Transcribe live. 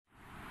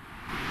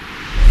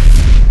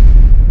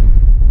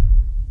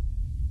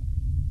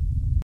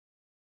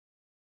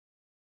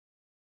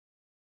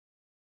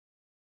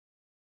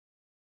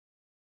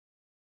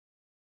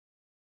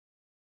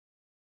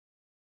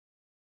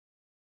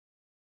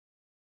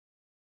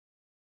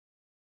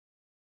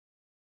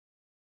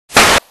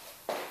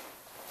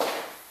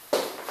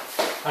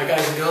Hi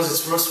guys and girls,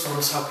 it's Russ from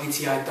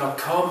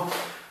russrpti.com.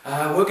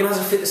 Working as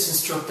a fitness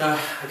instructor,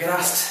 I get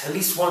asked at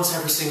least once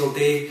every single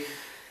day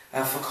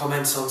for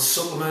comments on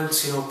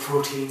supplements,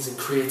 proteins and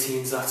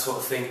creatines, that sort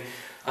of thing.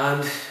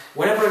 And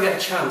whenever I get a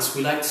chance,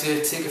 we like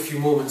to take a few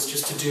moments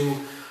just to do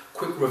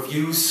quick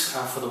reviews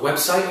for the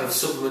website of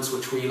supplements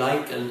which we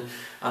like and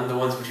the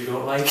ones which we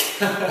don't like.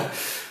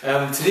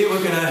 Today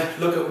we're going to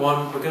look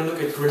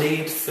at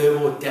Grenade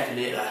Thermo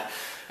Detonator.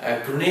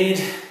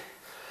 Grenade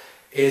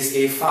is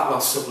a fat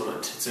loss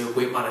supplement. It's a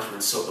weight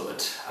management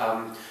supplement.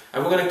 And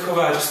we're going to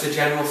cover just the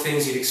general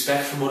things you'd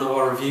expect from one of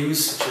our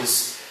reviews, such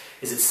as,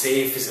 is it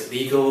safe, is it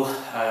legal,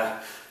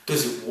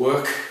 does it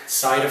work,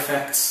 side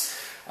effects,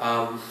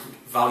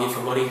 value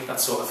for money, that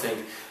sort of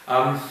thing.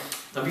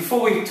 Now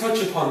before we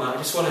touch upon that, I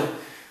just want to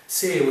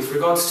say, with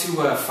regards to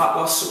fat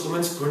loss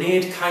supplements,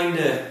 Grenade kind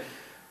of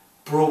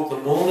broke the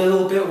mold a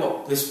little bit,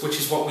 which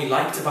is what we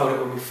liked about it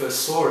when we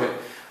first saw it.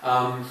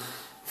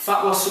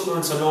 Fat loss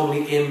supplements are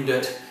normally aimed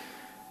at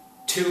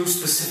two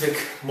specific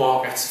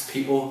markets of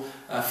people.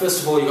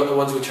 First of all, you've got the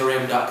ones which are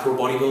aimed at pro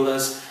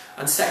bodybuilders,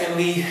 and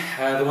secondly,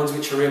 the ones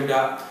which are aimed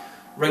at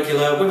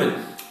regular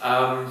women.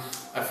 I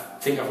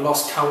think I've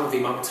lost count of the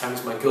amount of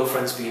times my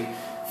girlfriend's been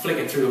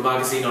flicking through a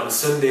magazine on a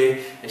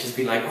Sunday and she's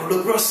been like, "Oh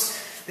look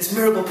Russ, this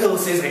miracle pill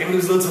says I can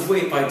lose loads of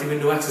weight by doing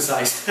no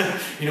exercise."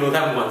 You know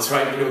them ones,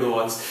 right? You know the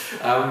ones.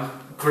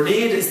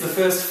 Grenade is the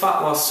first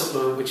fat loss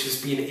supplement which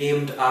has been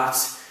aimed at,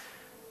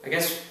 I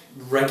guess,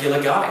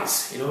 regular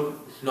guys,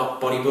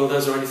 not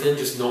bodybuilders or anything,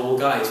 just normal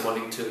guys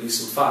wanting to lose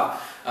some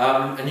fat.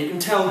 And you can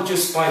tell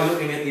just by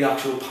looking at the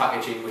actual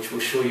packaging, which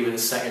we'll show you in a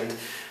second.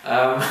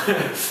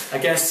 I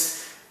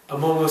guess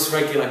among us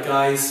regular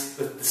guys,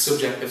 the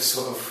subject of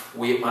sort of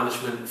weight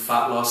management and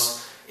fat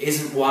loss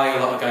isn't why a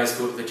lot of guys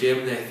go to the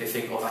gym. They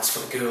think, oh, that's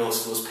for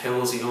girls, those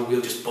pills,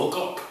 we'll just bulk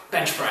up,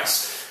 bench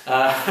press.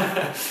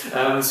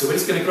 So we're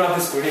just going to grab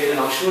this grenade and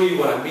I'll show you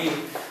what I mean.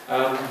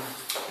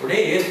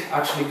 Grenade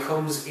actually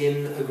comes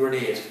in a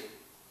grenade.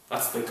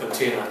 That's the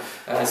container.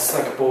 It's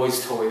like a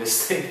boy's toy,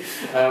 this thing.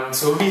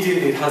 So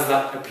immediately it has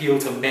that appeal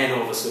to men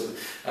all of a sudden.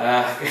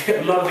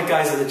 A lot of the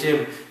guys at the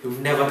gym who've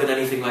never done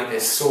anything like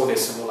this saw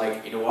this and were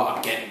like, you know what,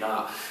 I'm getting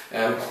that.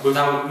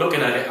 Without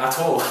looking at it at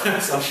all.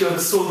 So I'm sure they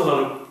sold a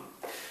lot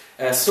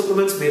of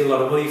supplements, made a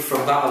lot of money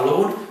from that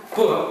alone.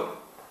 But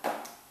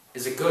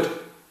is it good?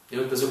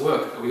 Does it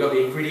work? And we got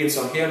the ingredients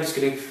on here. I'm just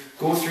going to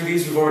go through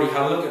these. We've already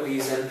had a look at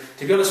these, and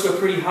to be honest, we're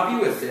pretty happy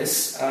with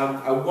this.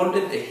 I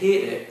wanted to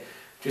hate it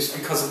just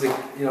because of the,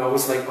 I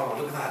was like, oh,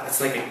 look at that,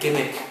 that's like a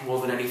gimmick more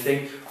than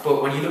anything.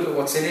 But when you look at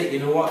what's in it, you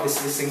know what, this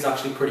thing's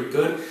actually pretty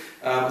good.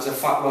 It's a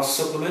fat loss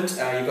supplement.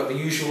 You've got the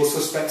usual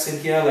suspects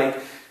in here,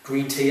 like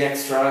green tea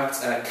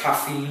extract,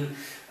 caffeine.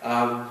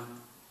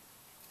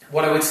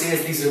 What I would say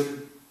is these have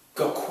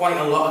got quite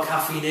a lot of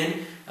caffeine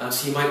in,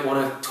 so you might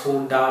want to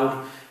tone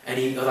down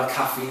any other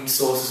caffeine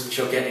sources which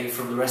you're getting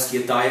from the rest of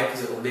your diet,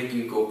 because it will make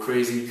you go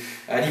crazy.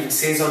 It even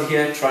says on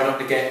here, try not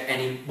to get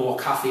any more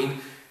caffeine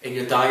in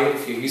your diet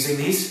if you're using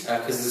these,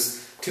 because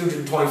there's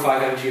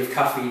 225 mg of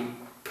caffeine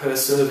per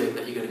serving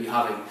that you're going to be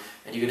having,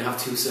 and you're going to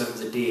have 2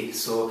 servings a day.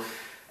 So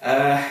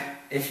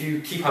if you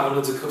keep having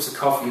loads of cups of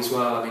coffee as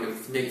well, it'll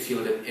make you feel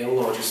a bit ill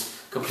or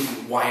just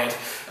completely wired.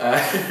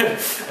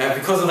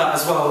 Because of that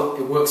as well,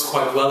 it works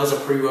quite well as a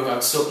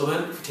pre-workout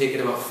supplement. If you take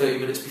it about 30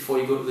 minutes before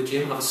you go to the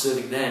gym, have a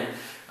serving then,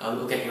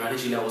 it'll get your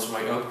energy levels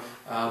right up.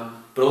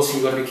 But also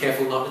you've got to be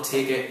careful not to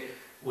take it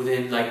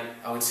within,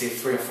 I would say,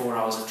 3 or 4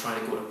 hours of trying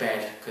to go to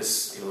bed,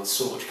 because there's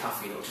so much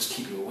caffeine, it'll just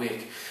keep you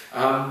awake.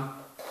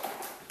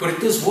 But it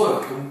does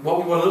work, and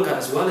what we want to look at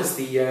as well is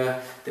the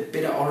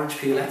bitter orange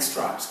peel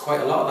extract.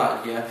 Quite a lot of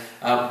that in here.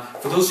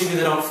 For those of you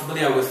that aren't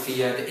familiar with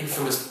the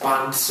infamous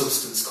banned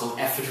substance called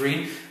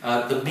ephedrine,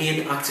 the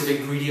main active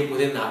ingredient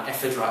within that,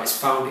 ephedra, is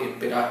found in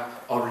bitter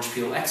orange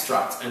peel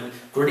extract. And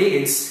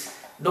grenades,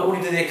 not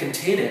only do they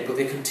contain it, but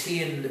they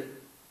contain,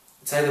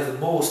 it's either the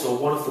most or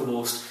one of the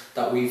most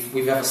that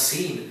we've ever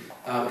seen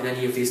in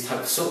any of these type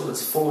of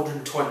supplements.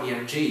 420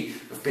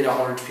 mg of bitter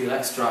orange peel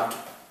extract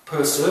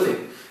per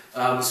serving.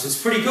 So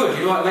it's pretty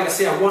good. Like I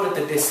say, I wanted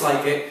to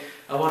dislike it.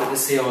 I wanted to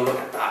say, oh look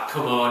at that,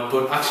 come on.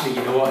 But actually,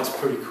 you know what, it's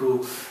pretty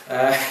cool.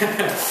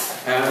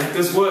 It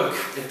does work.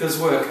 It does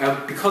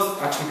work.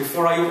 Because, actually,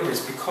 before I open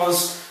this,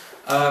 because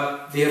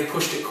they have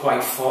pushed it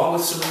quite far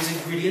with some of these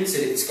ingredients,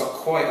 it's got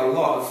quite a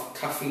lot of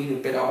caffeine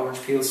and bitter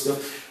orange peel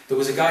stuff. There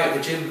was a guy at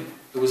the gym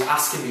who was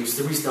asking me, it was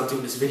the reason I'm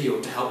doing this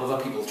video, to help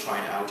other people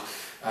try it out.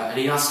 And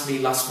he asked me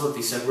last month,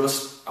 he said,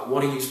 Russ, I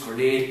want to use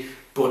Grenade,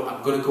 but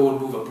I'm going to go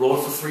and move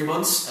abroad for 3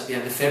 months at the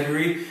end of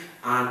February,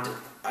 and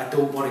I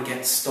don't want to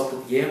get stopped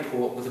at the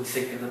airport with them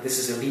thinking that this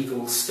is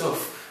illegal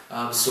stuff.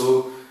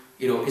 So,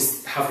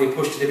 have they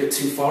pushed it a bit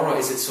too far, or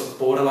is it sort of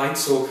borderline?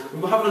 So we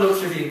were having a look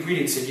through the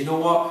ingredients, and you know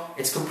what?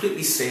 It's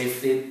completely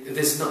safe.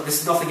 There's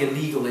nothing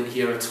illegal in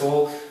here at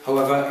all.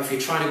 However, if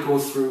you're trying to go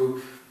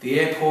through the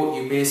airport,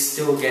 you may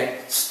still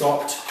get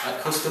stopped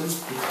at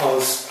customs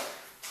because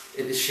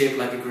it is shaped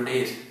like a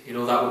grenade.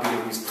 That would be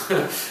the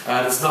reason.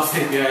 There's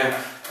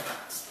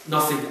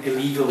nothing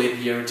illegal in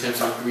here in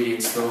terms of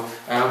ingredients, though.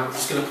 I'm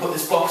just going to put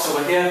this box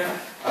over here.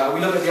 We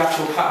look at the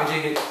actual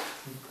packaging.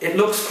 It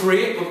looks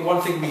great, but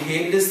one thing we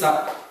hated is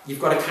that you've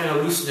got to kind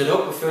of loosen it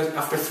up.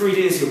 After 3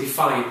 days you'll be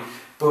fine,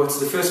 but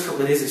the first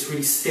couple of days it's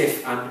really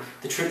stiff, and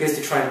the trick is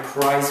to try and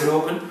prise it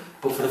open.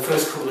 But for the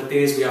first couple of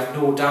days we have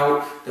no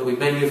doubt there'll be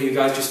many of you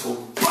guys just go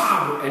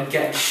BAM! And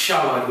getting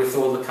showered with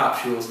all the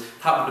capsules. It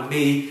happened to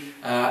me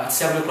at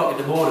 7 o'clock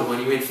in the morning when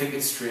you ain't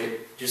thinking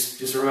straight.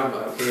 Just remember,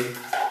 okay?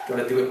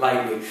 Gotta do it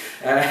lightly.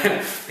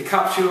 The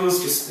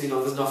capsules, just, you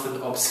know, there's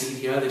nothing obscene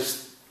here, they're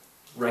just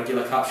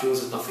regular capsules,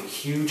 there's nothing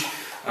huge.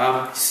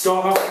 You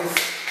start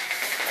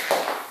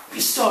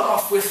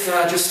off with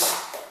just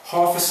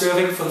half a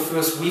serving for the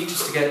first week,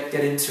 just to get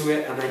into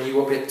it, and then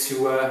you up it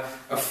to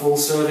a full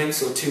serving,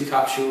 so 2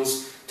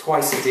 capsules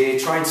twice a day.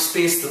 Try and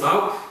space them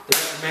out. The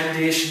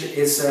recommendation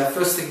is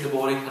first thing in the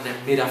morning and then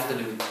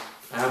mid-afternoon.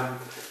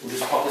 We'll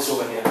just pop this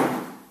over here.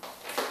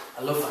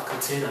 I love that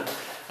container.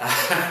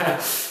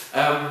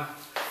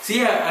 So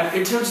yeah,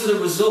 in terms of the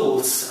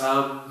results,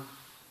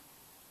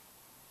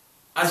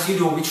 as you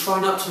know, we try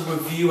not to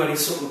review any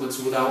supplements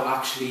without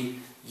actually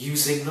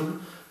using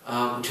them,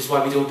 which is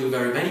why we don't do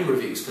very many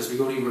reviews, because we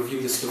only review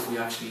the stuff we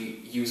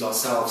actually use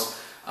ourselves.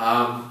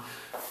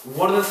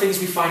 One of the things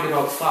we find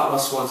about fat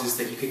loss ones is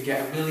that you can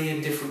get a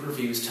million different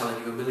reviews telling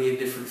you a million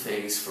different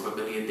things from a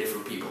million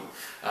different people.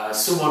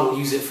 Someone will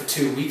use it for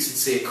 2 weeks and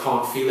say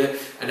can't feel it,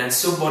 and then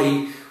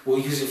somebody will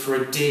use it for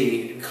a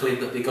day and claim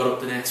that they got up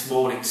the next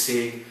morning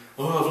saying,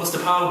 oh, I've lost a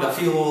pound, I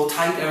feel all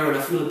tighter and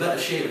I feel in better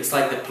shape. It's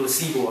like the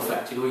placebo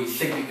effect, you know, you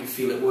think you can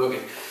feel it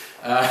working.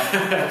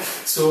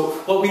 So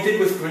what we did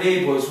with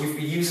Grenade was we've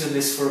been using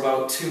this for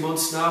about 2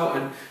 months now,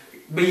 and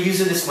me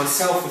using this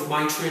myself with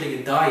my training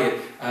and diet,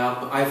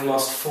 I've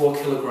lost 4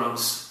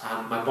 kilograms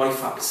and my body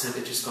fat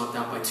percentage has gone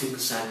down by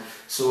 2%.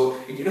 So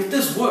you know, it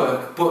does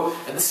work, but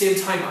at the same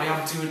time I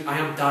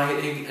am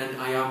dieting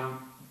and I am,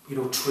 you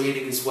know,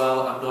 training as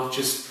well. I'm not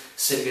just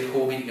sitting at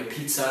home eating a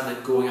pizza and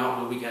then going out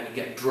on the weekend and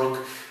getting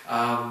drunk.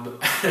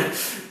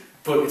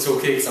 But it's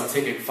okay because I'm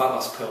taking a fat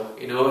loss pill,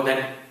 you know. And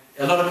then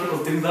a lot of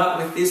people do that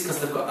with this because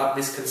they've got that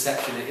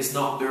misconception. It is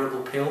not a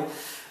miracle pill.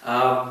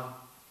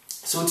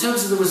 So in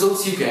terms of the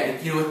results you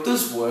get, you know, it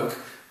does work,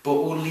 but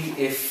only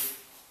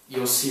if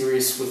you're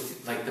serious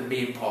with like the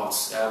main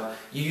parts.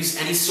 You use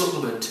any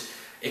supplement,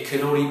 it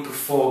can only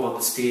perform on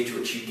the stage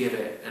which you give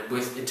it. And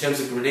in terms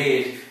of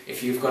Grenade,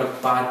 if you've got a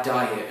bad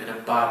diet and a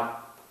bad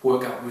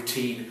workout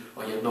routine,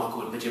 or you're not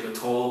going to the gym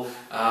at all,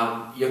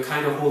 you're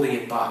kind of holding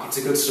it back. It's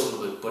a good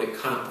supplement, but it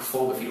can't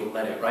perform if you don't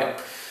let it, right?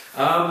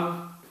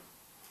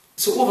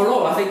 So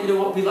overall, I think, you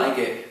know what, we like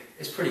it.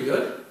 It's pretty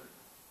good.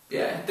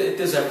 Yeah, it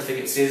does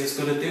everything it says it's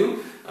going to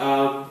do.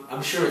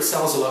 I'm sure it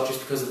sells a lot just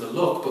because of the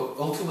look, but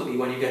ultimately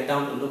when you get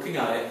down to looking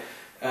at it,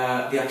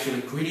 the actual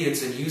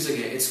ingredients and using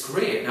it, it's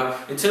great. Now,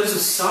 in terms of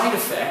side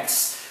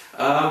effects,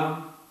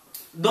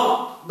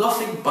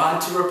 nothing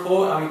bad to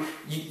report. I mean,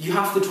 you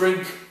have to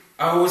drink.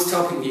 I always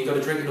tell people you've got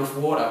to drink enough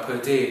water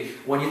per day.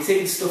 When you're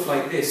taking stuff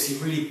like this, you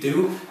really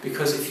do,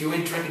 because if you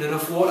ain't drinking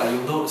enough water,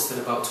 you'll notice that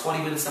about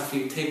 20 minutes after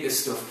you take this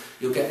stuff,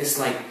 you'll get this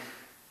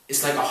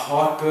it's like a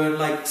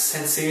heartburn-like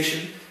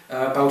sensation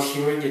about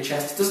here in your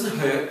chest. It doesn't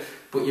hurt,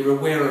 but you're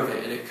aware of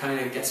it, and it kind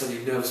of gets on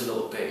your nerves a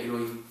little bit. You know,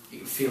 you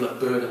can feel it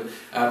burning.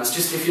 It's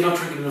just if you're not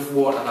drinking enough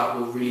water, that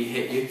will really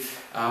hit you.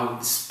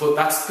 But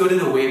that's good in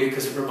a way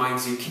because it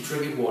reminds you, keep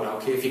drinking water,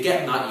 okay? If you're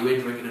getting that, you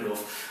ain't drinking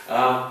enough.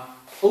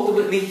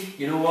 Ultimately,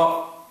 you know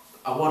what?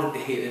 I wanted to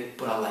hate it,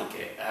 but I like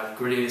it.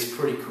 Grenade is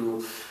pretty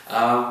cool.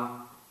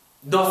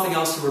 Nothing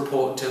else to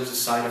report in terms of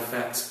side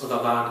effects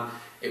other than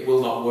it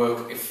will not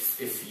work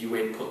if you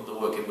ain't putting the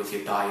work in with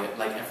your diet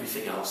like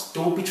everything else.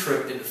 Don't be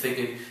tricked into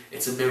thinking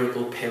it's a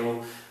miracle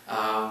pill.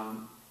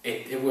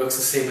 It works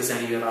the same as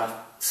any other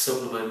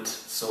supplement.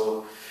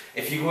 So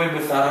if you go in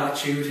with that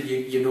attitude and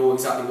you know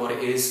exactly what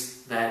it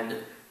is, then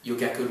you'll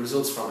get good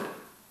results from it.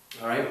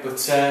 Alright,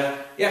 but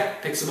yeah,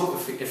 pick some up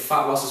if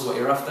fat loss is what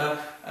you're after.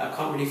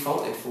 Can't really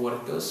fault it for what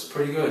it does.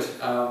 Pretty good.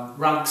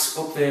 Ranks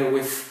up there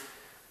with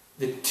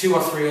the 2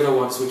 or 3 other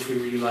ones which we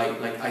really like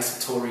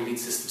Isotor Lead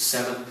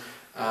System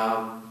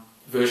 7,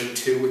 version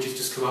 2, which has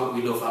just come out.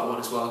 We love that one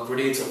as well.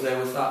 Grenade's up there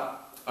with that.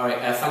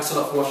 Alright, thanks a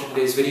lot for watching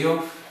today's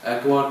video.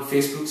 Go on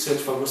Facebook, search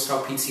for Russ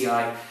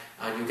PTI,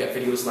 and you'll get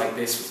videos like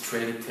this with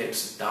training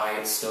tips and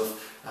diet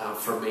stuff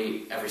from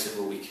me every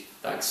single week.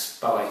 Thanks.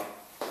 Bye bye.